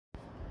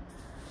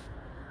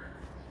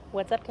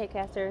What's up,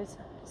 K-Casters?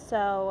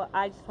 So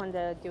I just wanted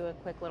to do a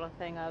quick little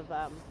thing of,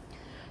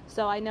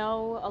 so I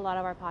know a lot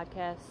of our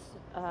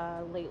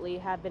podcasts lately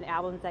have been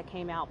albums that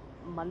came out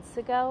months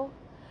ago.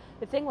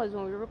 The thing was,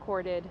 when we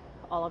recorded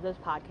all of those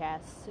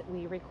podcasts,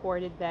 we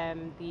recorded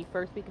them the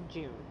first week of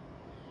June,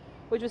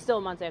 which was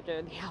still months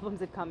after the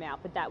albums had come out,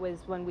 but that was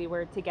when we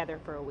were together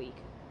for a week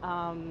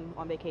on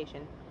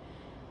vacation.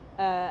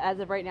 As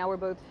of right now, we're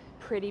both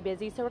pretty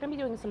busy, so we're going to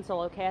be doing some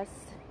solo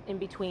casts in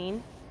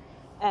between.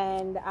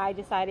 And I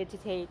decided to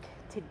take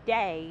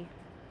today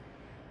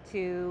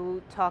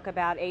to talk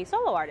about a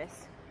solo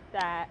artist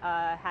that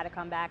had a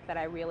comeback that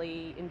I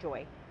really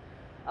enjoy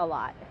a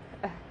lot.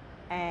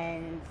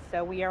 And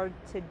so we are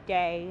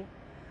today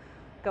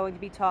going to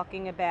be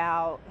talking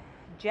about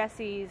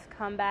Jessi's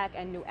comeback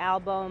and new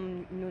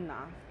album,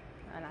 Nuna.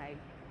 And I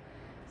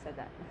said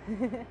that.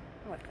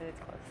 It's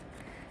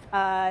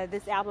close.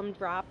 This album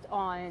dropped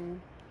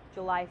on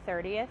July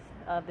 30th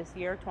of this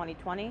year,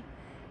 2020.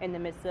 In the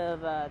midst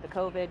of the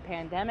COVID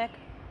pandemic.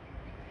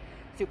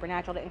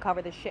 Supernatural didn't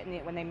cover this shit in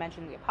it when they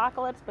mentioned the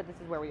apocalypse, but this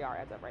is where we are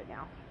as of right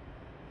now.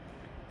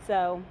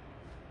 So,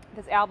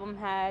 this album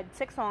had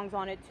 6 songs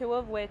on it, 2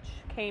 of which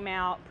came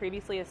out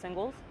previously as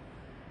singles.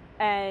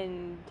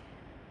 And,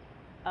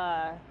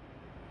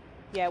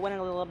 it went in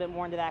a little bit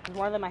more into that, because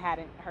one of them I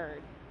hadn't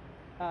heard.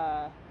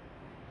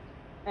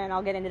 And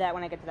I'll get into that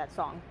when I get to that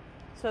song.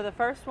 So, the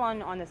first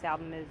one on this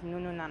album is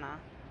Nunu Nana.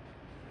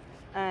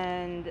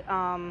 And,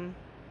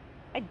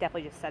 I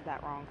definitely just said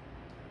that wrong.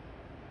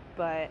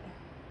 But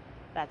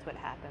that's what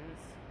happens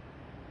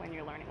when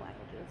you're learning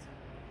languages.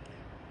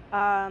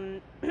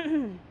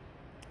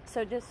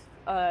 So just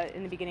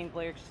in the beginning of the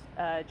lyrics,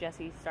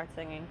 Jessi starts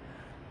singing,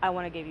 I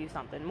want to give you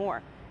something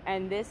more.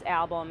 And this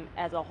album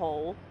as a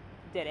whole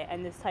did it.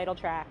 And this title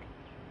track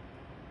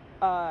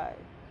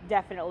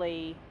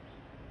definitely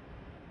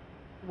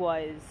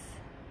was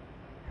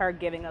her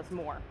giving us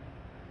more.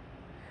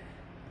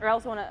 I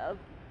also want to...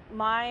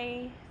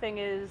 My thing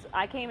is,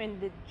 I came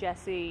into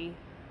Jessi,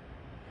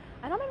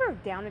 I don't remember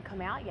if Down had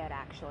come out yet,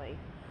 actually.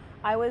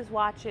 I was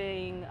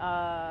watching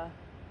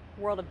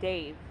World of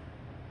Dave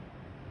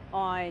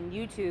on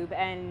YouTube,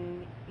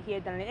 and he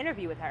had done an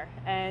interview with her.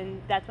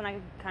 And that's when I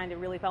kind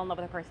of really fell in love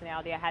with her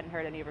personality. I hadn't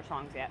heard any of her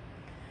songs yet.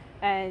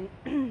 And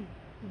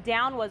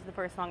Down was the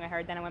first song I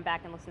heard. Then I went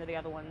back and listened to the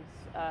other ones.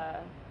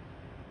 I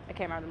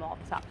can't remember them all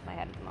off the top of my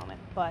head at the moment.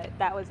 But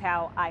that was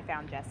how I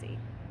found Jessi.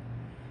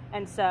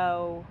 And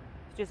so...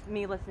 just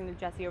me listening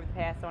to Jessi over the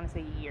past, I want to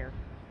say, year.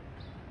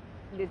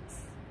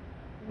 It's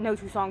no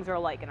 2 songs are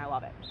alike, and I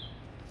love it.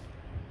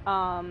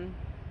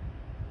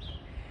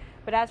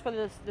 But as for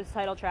this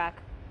title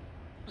track,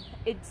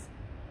 it's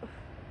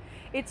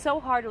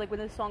so hard. Like when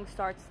this song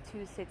starts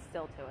to sit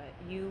still to it,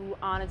 you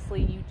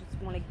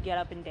just want to get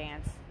up and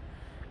dance.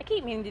 I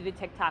keep meaning to do the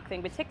TikTok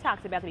thing, but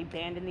TikTok's about to be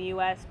banned in the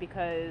U.S.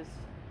 because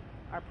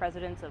our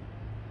president's a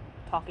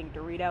talking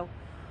Dorito,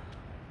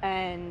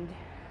 and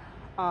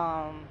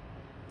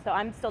so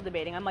I'm still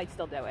debating. I might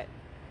still do it.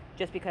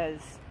 Just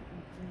because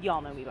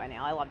y'all know me by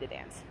now. I love to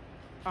dance.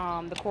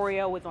 The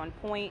choreo was on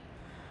point.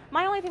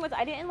 My only thing was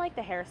I didn't like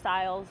the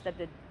hairstyles that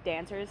the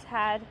dancers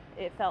had.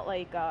 It felt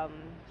like, I'm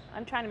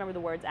trying to remember the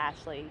words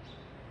Ashley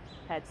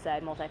had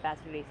said,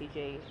 multifaceted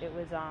ACG. It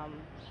was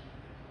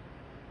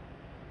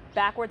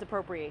backwards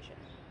appropriation.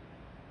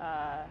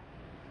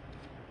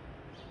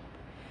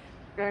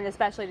 And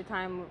especially the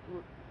time,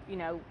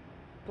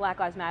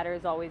 Black Lives Matter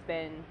has always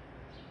been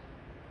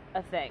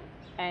a thing,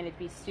 and it'd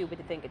be stupid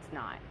to think it's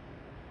not.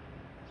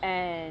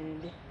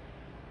 And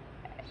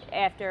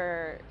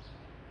after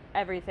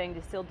everything,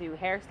 to still do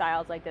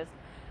hairstyles like this,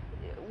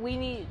 we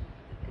need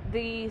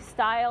the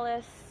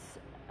stylists,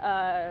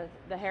 the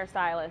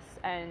hairstylists,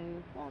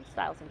 and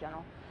stylists in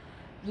general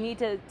need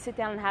to sit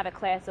down and have a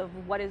class of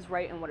what is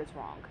right and what is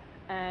wrong.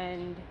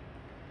 And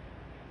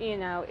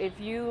if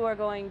you are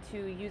going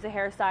to use a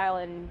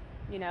hairstyle and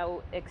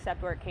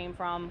accept where it came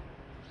from,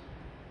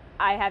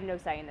 I have no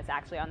say in this,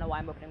 actually. I don't know why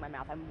I'm opening my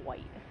mouth. I'm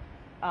white.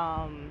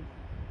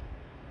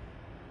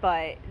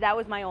 But that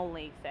was my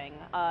only thing.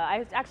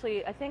 I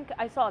think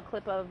I saw a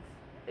clip of,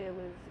 it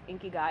was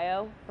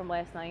Inkigayo from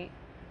last night.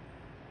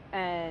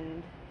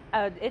 And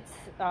it's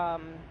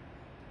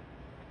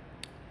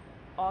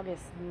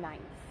August 9th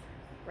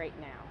right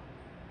now.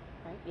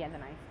 Right? Yeah, the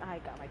 9th. I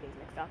got my days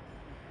mixed up.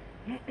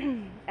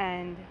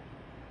 And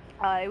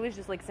it was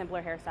just like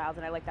simpler hairstyles,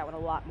 and I like that one a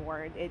lot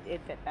more.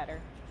 It fit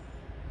better.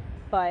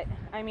 But,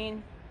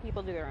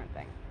 people do their own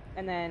thing.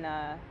 And then,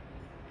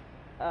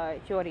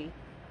 Hyori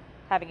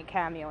having a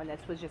cameo in this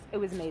it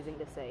was amazing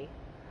to see.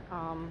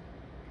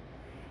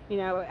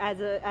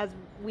 As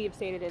we have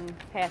stated in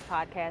past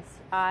podcasts,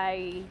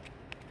 I'm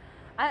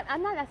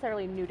not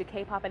necessarily new to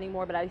K-pop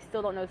anymore, but I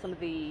still don't know some of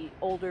the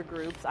older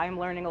groups. I'm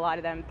learning a lot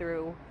of them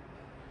through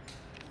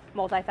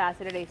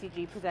Multifaceted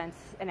ACG presents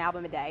an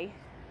album a day.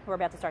 We're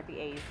about to start the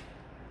A's.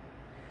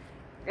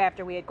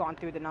 After we had gone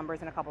through the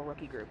numbers in a couple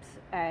rookie groups.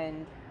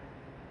 And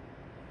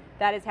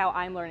that is how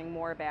I'm learning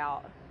more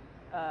about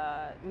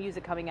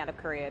music coming out of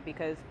Korea,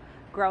 because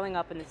growing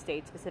up in the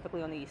States,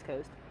 specifically on the East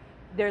Coast,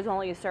 there's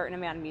only a certain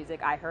amount of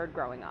music I heard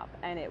growing up,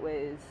 and it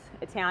was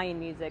Italian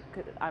music.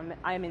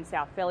 I'm in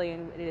South Philly,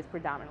 and it is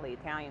predominantly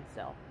Italian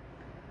still.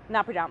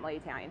 Not predominantly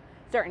Italian.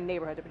 Certain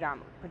neighborhoods are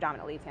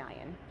predominantly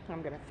Italian.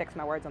 I'm going to fix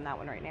my words on that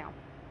one right now.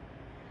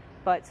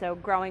 But so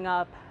growing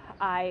up,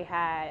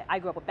 I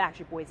grew up with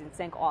Backstreet Boys and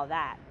NSYNC, all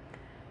that.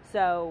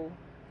 So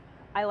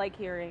I like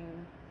hearing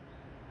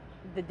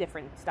the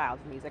different styles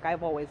of music.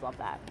 I've always loved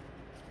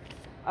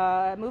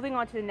that. Moving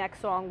on to the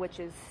next song, which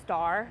is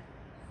Star,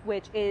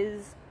 which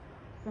is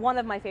one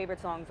of my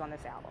favorite songs on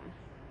this album.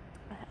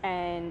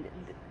 And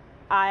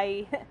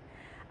I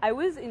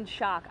was in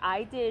shock.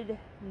 I did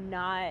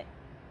not,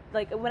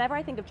 like, whenever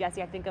I think of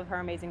Jessi, I think of her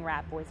amazing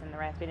rap voice and the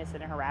raspiness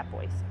in her rap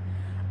voice.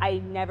 I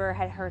never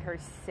had heard her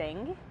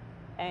sing,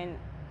 and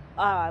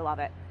I love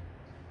it.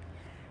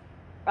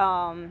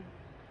 And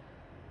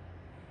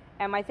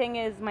my thing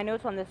is, my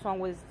notes on this song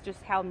was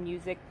just how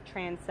music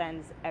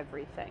transcends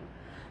everything.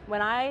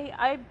 When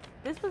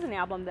this was an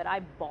album that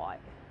I bought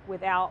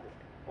with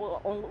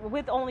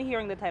only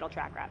hearing the title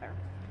track, rather.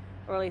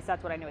 Or at least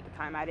that's what I knew at the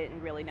time. I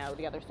didn't really know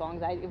the other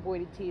songs. I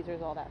avoided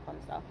teasers, all that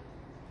fun stuff.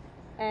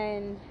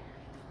 And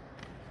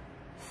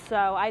so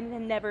I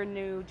never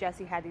knew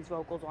Jessi had these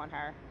vocals on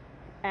her.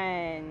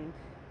 And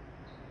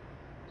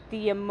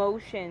the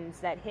emotions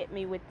that hit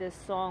me with this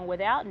song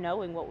without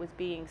knowing what was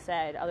being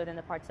said, other than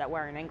the parts that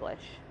were in English,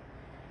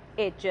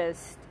 it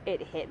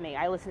hit me.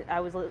 I was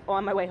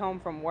on my way home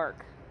from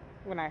work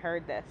when I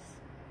heard this.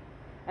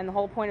 And the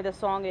whole point of the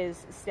song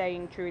is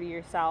staying true to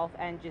yourself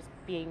and just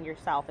being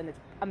yourself, and it's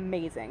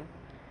amazing.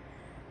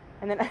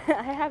 And then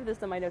I have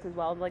this in my notes as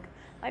well. Like,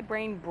 my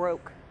brain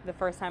broke the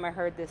first time I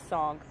heard this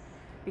song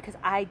because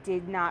I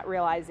did not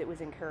realize it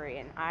was in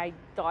Korean. I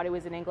thought it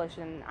was in English,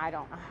 and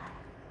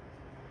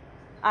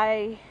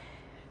I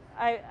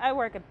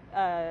work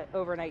a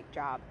overnight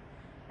job,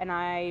 and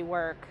I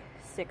work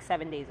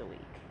 6-7 days a week.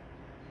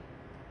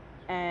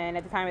 And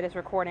at the time of this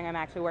recording, I'm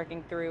actually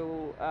working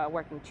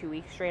 2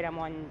 weeks straight. I'm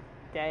on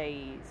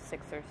day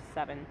 6 or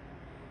 7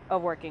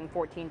 of working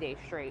 14 days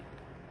straight.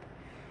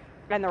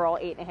 And they're all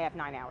 8.5,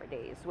 9-hour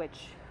days,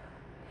 which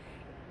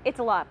it's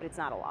a lot, but it's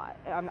not a lot.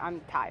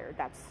 I'm tired.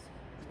 That's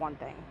one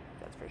thing,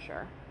 that's for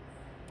sure.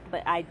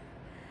 But I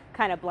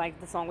kind of blanked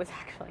the song was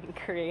actually in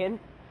Korean.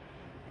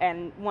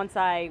 And once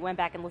I went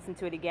back and listened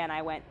to it again,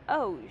 I went,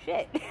 oh,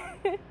 shit.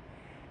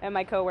 And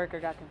my coworker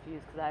got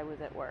confused because I was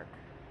at work,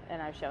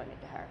 and I was showing it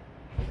to her.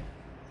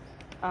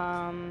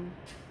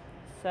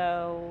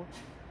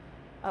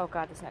 Oh,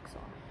 God, this next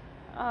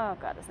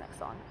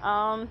song.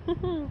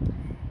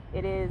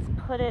 It is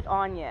Put It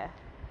On Ya,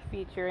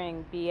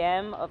 featuring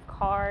BM of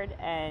Card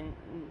and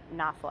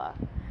Nafla.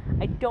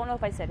 I don't know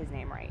if I said his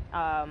name right.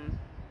 I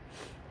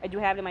do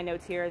have it in my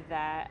notes here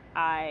that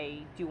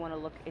I do want to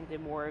look into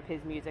more of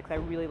his music because I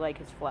really like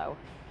his flow.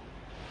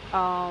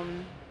 I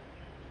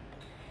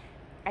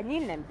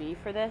need an MV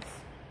for this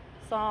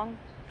song.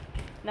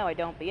 No, I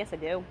don't, but yes, I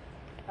do.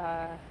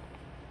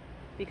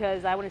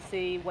 Because I want to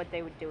see what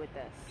they would do with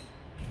this.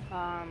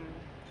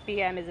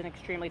 BM is an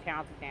extremely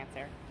talented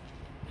dancer.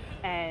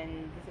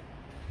 And,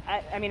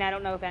 I mean, I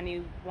don't know if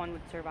anyone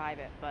would survive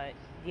it, but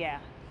yeah.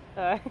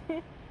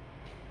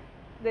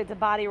 It's a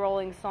body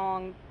rolling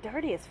song,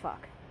 dirty as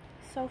fuck.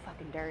 So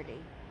fucking dirty.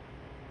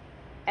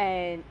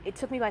 And it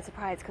took me by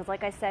surprise because,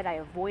 like I said, I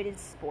avoided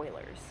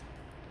spoilers.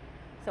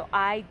 So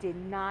I did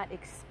not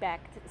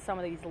expect some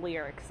of these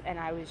lyrics, and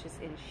I was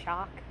just in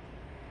shock.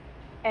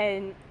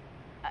 And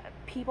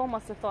people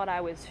must have thought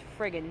I was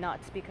friggin'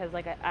 nuts because,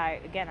 like, I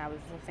was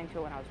listening to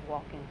it when I was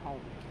walking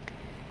home.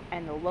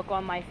 And the look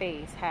on my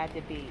face had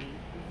to be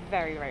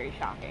very, very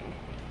shocking.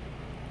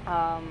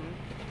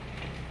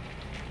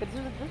 But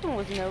this one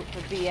was a note for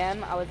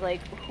BM. I was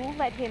like, who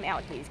let him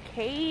out his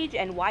cage,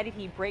 and why did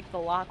he break the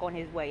lock on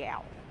his way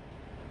out?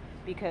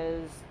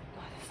 Because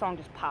the song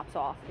just pops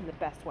off in the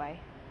best way.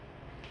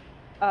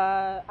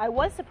 I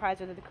was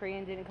surprised that the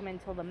Korean didn't come in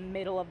until the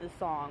middle of the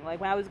song.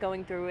 Like, when I was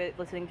going through it,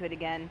 listening to it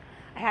again,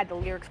 I had the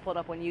lyrics pulled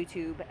up on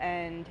YouTube,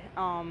 and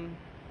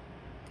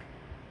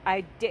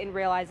I didn't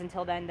realize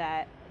until then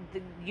that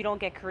you don't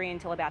get Korean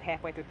until about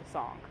halfway through the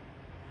song,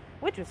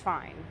 which was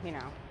fine, you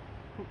know.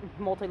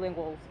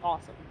 Multilingual is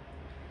awesome.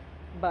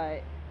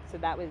 But so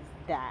that was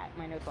that,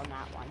 my notes on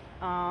that one.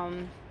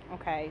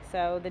 Okay,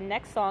 so the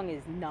next song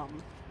is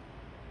Numb,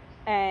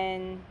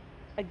 and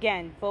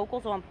again,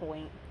 vocals on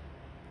point.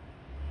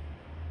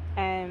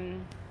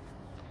 And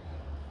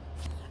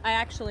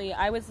I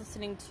was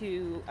listening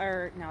to,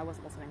 I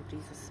wasn't listening,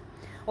 Jesus.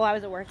 Well, I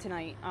was at work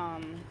tonight.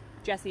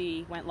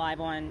 Jessi went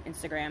live on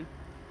Instagram,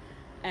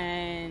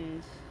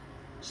 and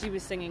she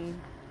was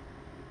singing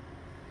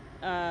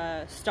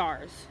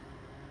Stars.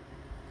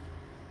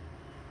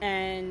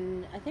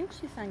 And I think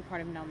she sang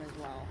part of Numb as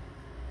well.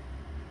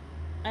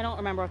 I don't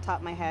remember off the top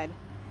of my head.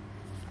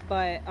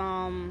 But,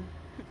 I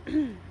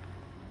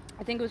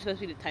think it was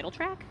supposed to be the title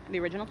track, the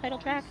original title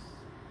track.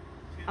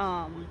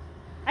 I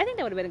think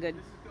that would have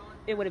been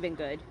it would have been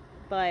good.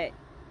 But,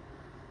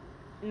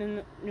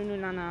 Nunu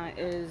Nana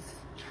is,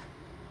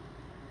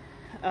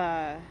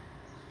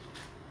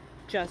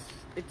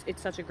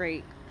 it's such a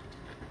great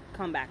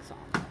comeback song.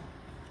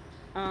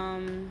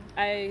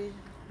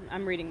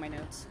 I'm reading my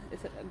notes.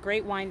 It's a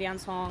great wind down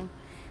song.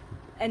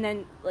 And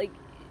then, like,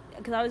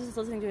 because I was just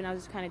listening to it and I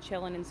was just kind of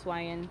chilling and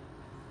swaying.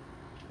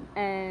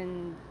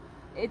 And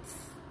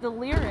the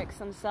lyrics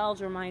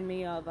themselves remind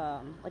me of,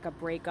 like, a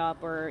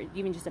breakup or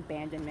even just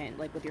abandonment,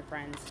 like, with your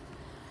friends.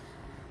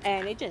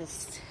 And it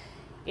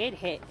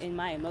hit in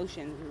my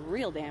emotions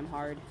real damn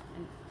hard.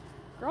 And,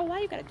 girl,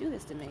 why you gotta do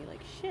this to me?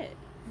 Like, shit.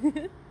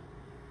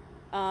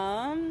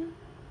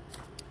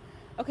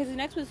 Okay, so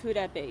next was Who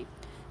Dat Be.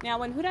 Now,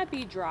 when Who Dat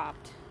Be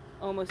dropped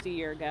almost a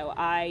year ago,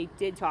 I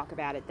did talk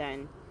about it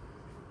then.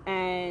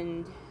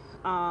 And,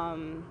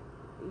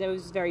 there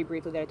was very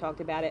briefly that I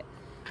talked about it.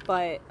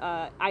 But,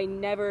 I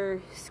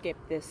never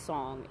skipped this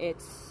song.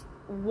 It's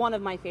one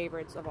of my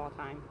favorites of all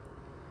time.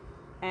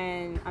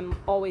 And I'm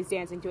always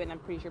dancing to it, and I'm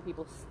pretty sure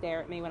people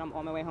stare at me when I'm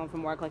on my way home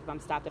from work, like if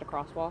I'm stopped at a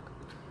crosswalk.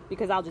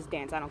 Because I'll just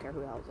dance. I don't care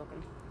who the hell is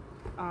looking.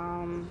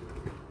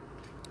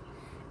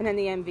 And then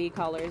the MV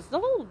colors.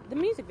 The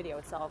music video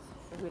itself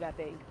for Who Dat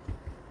Be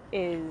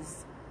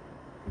is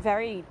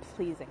very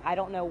pleasing. I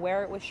don't know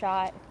where it was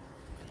shot,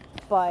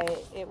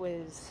 but it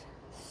was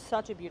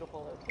such a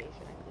beautiful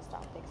location. I need to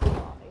stop and take some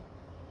coffee.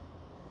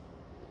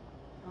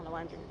 I don't know why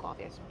I'm drinking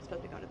coffee. I'm supposed to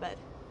be going to bed.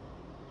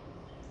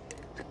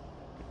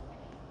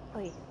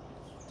 Oy.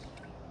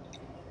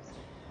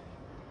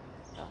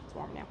 Oh, it's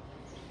warm now.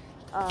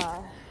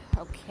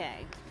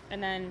 Okay.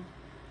 And then,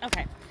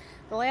 okay.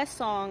 The last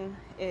song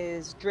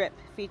is Drip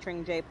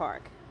featuring Jay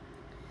Park.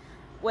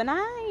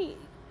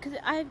 Because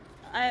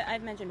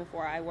I've mentioned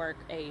before, I work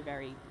a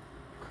very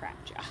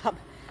crap job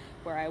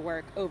where I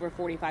work over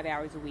 45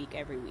 hours a week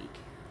every week.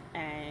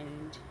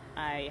 And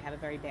I have a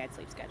very bad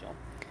sleep schedule.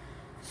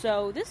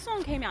 So this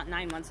song came out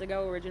 9 months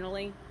ago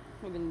originally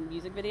with a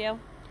music video.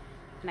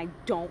 And I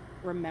didn't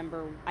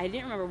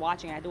remember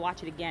watching it. I had to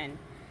watch it again.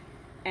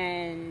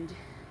 And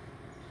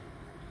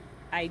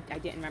I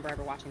didn't remember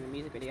ever watching the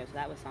music video, so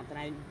that was something.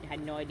 I had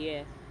no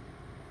idea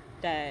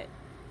that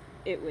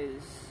it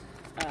was,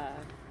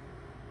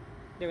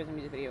 there was a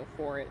music video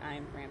for it.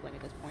 I'm rambling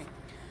at this point.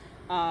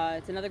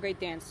 It's another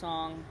great dance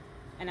song.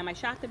 And am I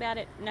shocked about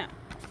it? No.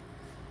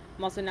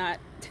 I'm also not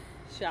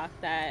shocked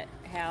that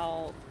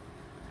how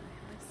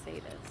do I say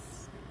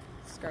this?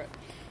 Screw it.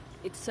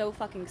 It's so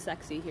fucking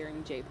sexy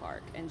hearing Jay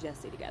Park and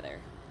Jessi together.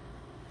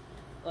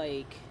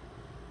 Like,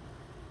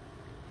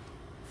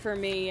 for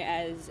me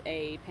as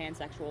a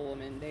pansexual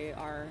woman, they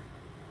are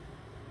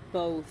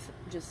both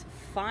just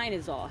fine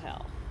as all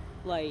hell.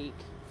 Like,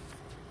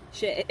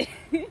 shit.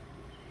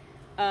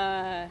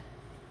 And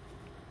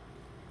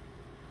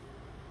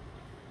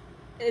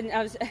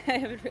I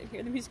have it written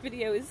here. The music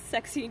video is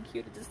sexy and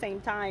cute at the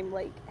same time.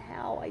 Like,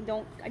 how? I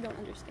don't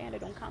understand. I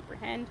don't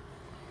comprehend.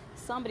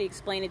 Somebody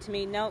explain it to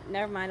me. Nope,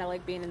 never mind. I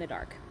like being in the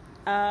dark.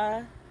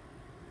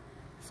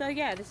 So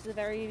yeah, this is a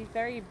very,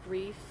 very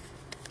brief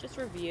just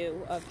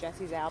review of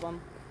Jessi's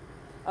album.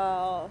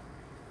 All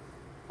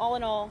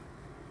in all,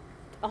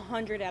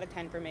 100 out of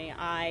 10 for me.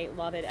 I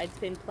love it. It's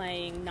been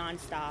playing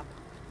nonstop,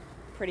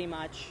 pretty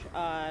much,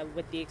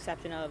 with the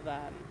exception of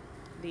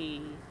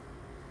the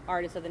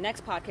artist of the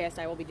next podcast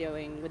I will be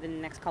doing within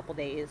the next couple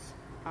days,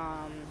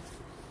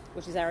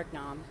 which is Eric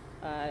Nam,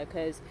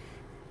 because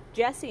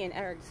Jessi and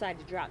Eric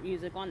decided to drop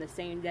music on the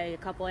same day, a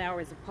couple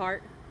hours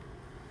apart.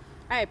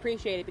 I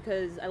appreciate it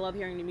because I love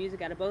hearing the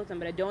music out of both of them,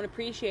 but I don't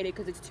appreciate it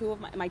because it's two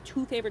of my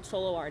two favorite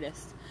solo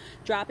artists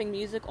dropping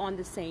music on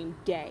the same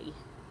day.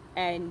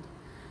 And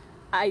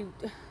I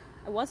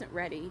wasn't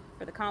ready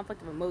for the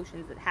conflict of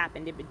emotions that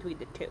happened in between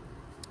the two.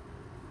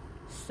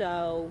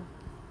 So,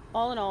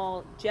 all in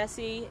all,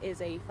 Jessi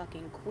is a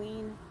fucking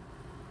queen.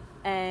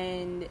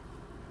 And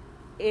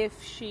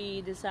if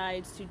she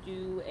decides to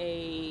do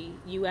a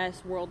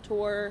U.S. world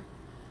tour,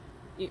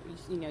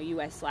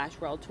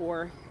 U.S./world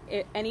tour,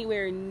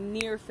 anywhere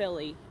near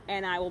Philly,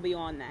 and I will be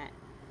on that.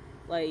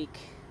 Like,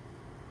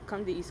 come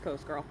to the East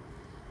Coast, girl.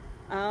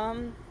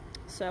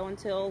 So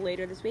until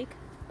later this week,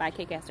 bye,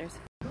 K-Casters.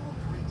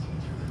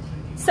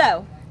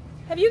 So,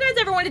 have you guys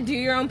ever wanted to do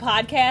your own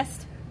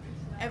podcast?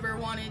 Ever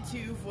wanted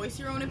to voice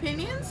your own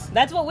opinions?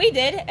 That's what we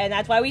did, and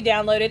that's why we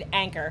downloaded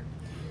Anchor.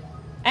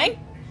 Anchor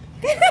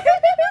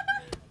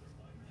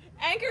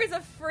is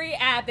a free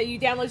app that you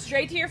download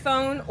straight to your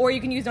phone, or you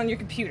can use it on your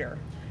computer.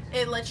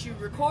 It lets you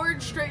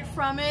record straight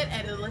from it,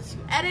 and it lets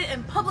you edit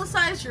and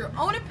publicize your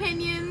own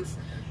opinions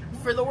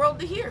for the world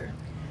to hear.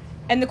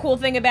 And the cool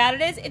thing about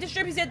it is, it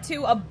distributes it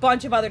to a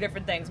bunch of other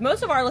different things.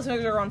 Most of our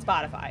listeners are on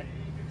Spotify.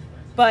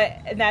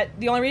 But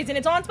the only reason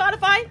it's on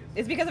Spotify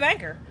is because of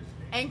Anchor.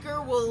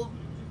 Anchor will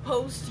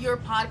post your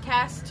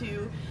podcast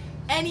to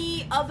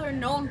any other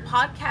known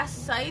podcast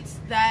sites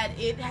that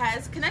it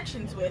has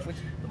connections with,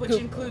 which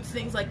includes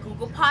things like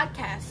Google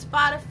Podcasts,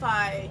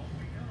 Spotify,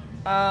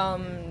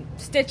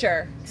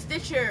 Stitcher,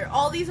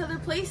 all these other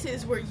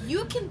places where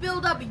you can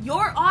build up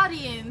your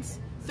audience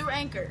through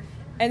Anchor.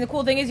 And the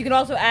cool thing is you can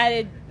also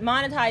add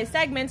monetized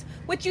segments,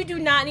 which you do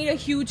not need a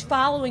huge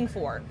following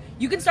for.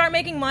 You can start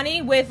making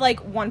money with, like,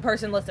 one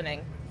person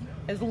listening,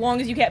 as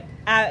long as you kept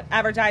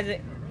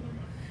advertising,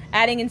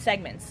 adding in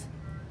segments.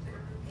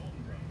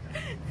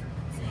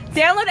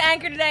 Download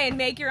Anchor today and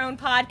make your own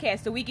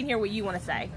podcast so we can hear what you want to say.